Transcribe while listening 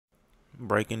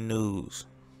Breaking news.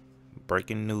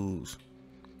 Breaking news.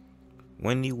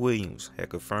 Wendy Williams had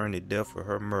confirmed the death of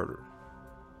her murderer,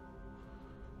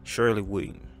 Shirley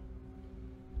Williams.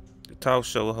 The talk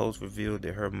show host revealed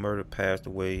that her murder passed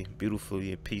away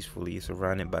beautifully and peacefully,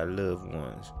 surrounded by loved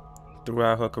ones.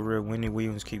 Throughout her career, Wendy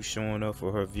Williams keeps showing up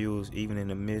for her viewers even in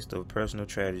the midst of personal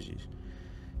tragedies.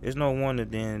 It's no wonder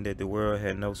then that the world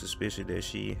had no suspicion that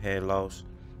she had lost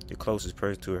the closest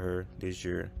person to her this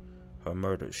year, her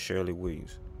murderer, Shirley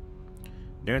Williams.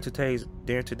 During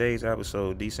today's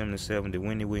episode, December 7th, the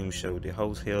Wendy Williams Show, the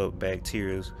host held back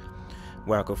tears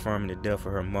while confirming the death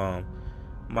of her mom.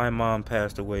 "My mom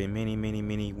passed away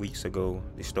many weeks ago,"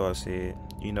 the star said.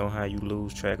 "You know how you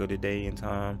lose track of the day and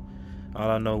time? All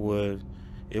I know was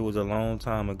it was a long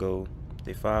time ago.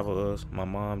 The five of us, my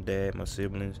mom, dad, my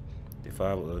siblings, the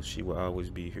five of us, she will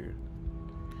always be here."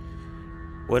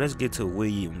 Well, let's get to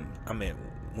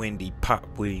Wendy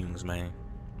Pop Williams, man.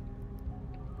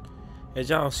 As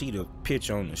y'all see the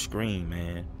picture on the screen,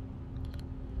 man,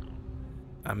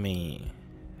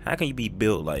 how can you be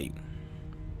built like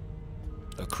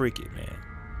a cricket, man?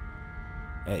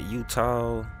 At you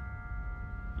tall,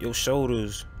 your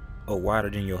shoulders are wider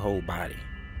than your whole body.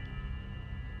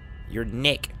 Your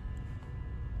neck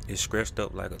is stretched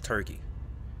up like a turkey.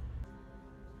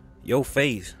 Your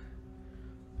face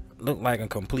look like a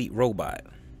complete robot.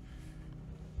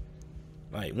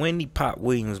 Like Wendy Pop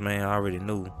Williams, man, I already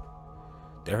knew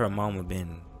that her mama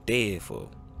been dead for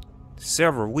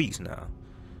several weeks now.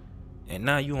 And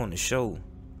now you on the show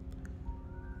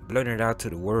blurting it out to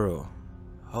the world.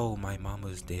 "Oh, my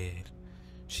mama's dead.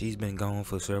 She's been gone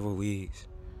for several weeks."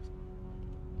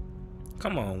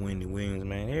 Come on, Wendy Williams,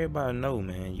 man. Everybody know,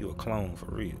 man, you a clone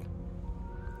for real.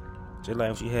 Just like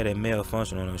when she had that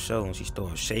malfunction on her show and she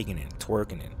started shaking and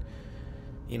twerking and,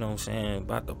 you know what I'm saying,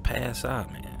 about to pass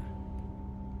out, man.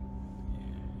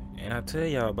 And I tell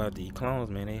y'all about these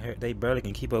clones, man. They barely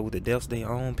can keep up with the deaths of their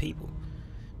own people,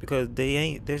 because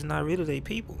there's not really their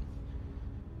people.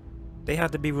 They have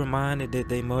to be reminded that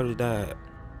their mother died.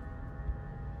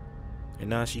 And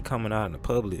now she coming out in the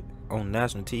public on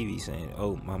national TV saying,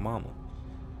 "Oh, my mama."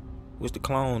 Which the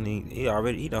clone, he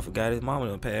done forgot his mama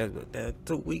done passed, but that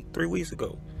 3 weeks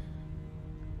ago.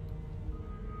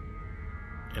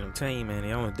 And I'm telling you, man,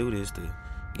 they only do this to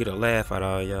get a laugh out of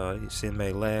all y'all. They sitting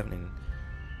back laughing, and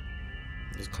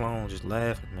this clone just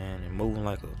laughing, man, and moving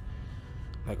like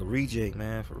a reject,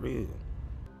 man, for real.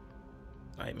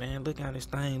 Like, man, look how this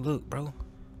thing look, bro.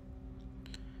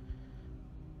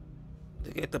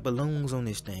 Look at the balloons on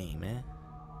this thing, man.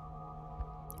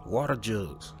 Water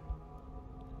jugs.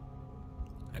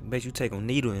 I bet you take a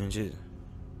needle and just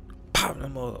pop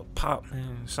them up, pop,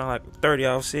 man. Sound like 30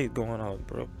 off 6 going off,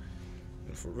 bro.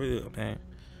 For real, man.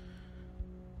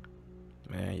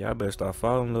 Man, y'all better start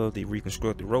falling in love with these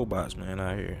reconstructed robots, man,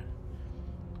 out here.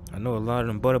 I know a lot of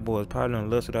them butter boys probably done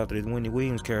lusted after this Wendy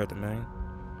Williams character, man.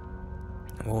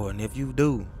 Oh, and if you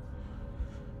do,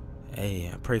 hey,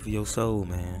 I pray for your soul,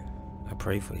 man. I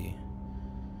pray for you.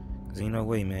 Cause ain't no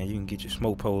way, man, you can get your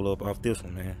smoke pole up off this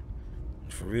one, man.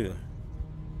 For real.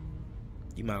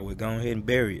 You might well go ahead and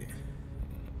bury it.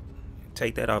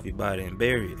 Take that off your body and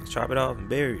bury it. Chop it off and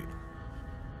bury it.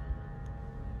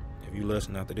 If you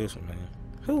lusting after this one, man.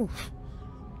 Whew.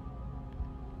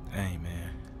 Hey, man.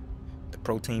 The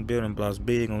protein building blocks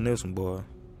big on this one, boy.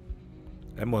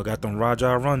 That boy got them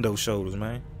Raja Rondo shoulders,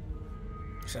 man.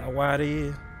 See how wide it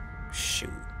is? Shoot.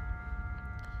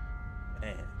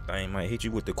 Man, thing might hit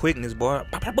you with the quickness, boy.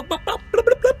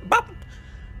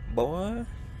 Boy.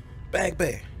 Back.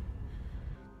 But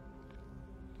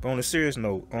on a serious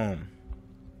note,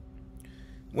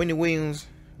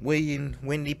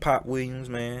 Wendy Pop Williams,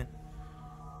 man.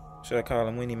 Should I call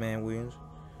him Wendy Man Williams?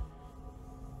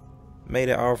 Made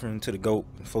an offering to the GOAT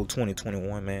for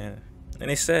 2021, man. And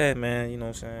it's sad, man, you know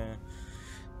what I'm saying?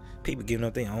 People giving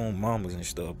up their own mamas and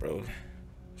stuff, bro.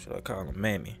 Should I call them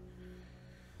mammy?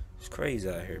 It's crazy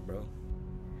out here, bro.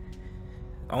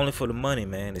 Only for the money,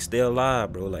 man, to stay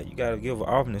alive, bro. Like, you gotta give an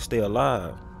offering to stay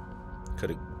alive.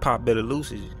 Could have popped better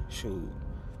looses. Shoot.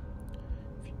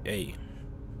 Hey,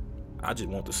 I just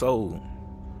want the soul.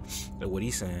 That's what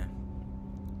he's saying.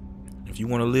 If you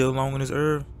want to live long on this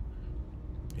earth,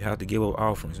 you have to give up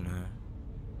offerings, man.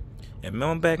 And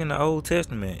remember back in the Old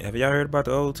Testament, have y'all heard about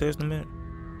the Old Testament?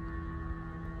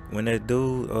 When that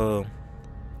dude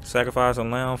sacrificed a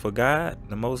lamb for God,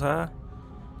 the Most High?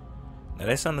 Now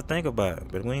that's something to think about,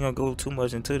 but we ain't gonna go too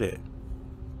much into that.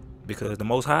 Because the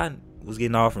Most High was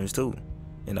getting offerings too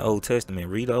in the Old Testament.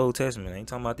 Read the Old Testament. I ain't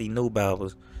talking about these new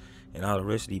Bibles and all the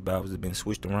rest of these Bibles that been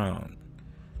switched around.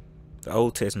 The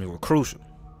Old Testament were crucial.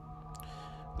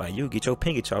 Like, you get your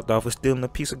pinky chopped off for stealing a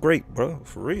piece of grape, bro.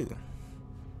 For real.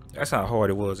 That's how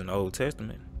hard it was in the Old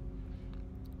Testament.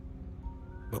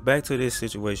 But back to this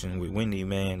situation with Wendy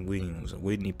Man Williams, or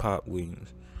Whitney Pop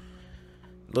Williams.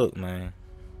 Look, man.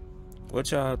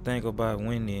 What y'all think about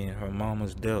Wendy and her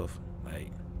mama's death?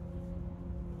 Like,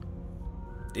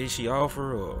 did she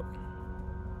offer,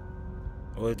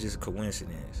 or just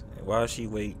coincidence? And why she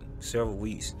wait several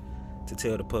weeks to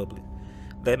tell the public?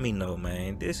 Let me know,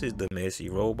 man. This is the Messy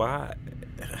Robot,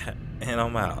 and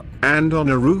I'm out. And on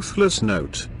a ruthless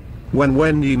note, when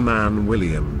Wendy Man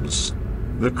Williams,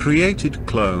 the created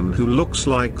clone who looks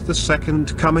like the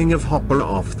second coming of Hopper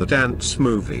off the Dance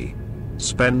movie,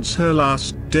 spends her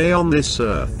last day on this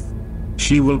earth,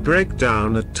 she will break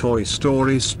down at Toy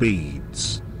Story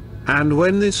speeds. And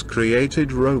when this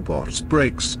created robot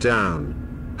breaks down,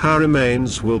 her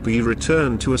remains will be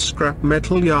returned to a scrap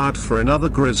metal yard for another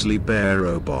grizzly bear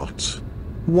robot.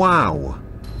 Wow!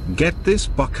 Get this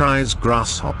Buckeye's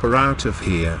grasshopper out of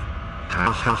here.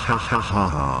 Ha ha ha ha ha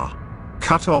ha.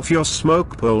 Cut off your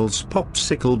smoke poles,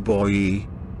 popsicle boy.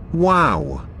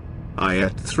 Wow! I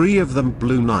ate 3 of them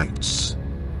blue nights.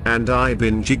 And I've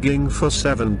been jigging for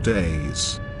 7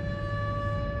 days.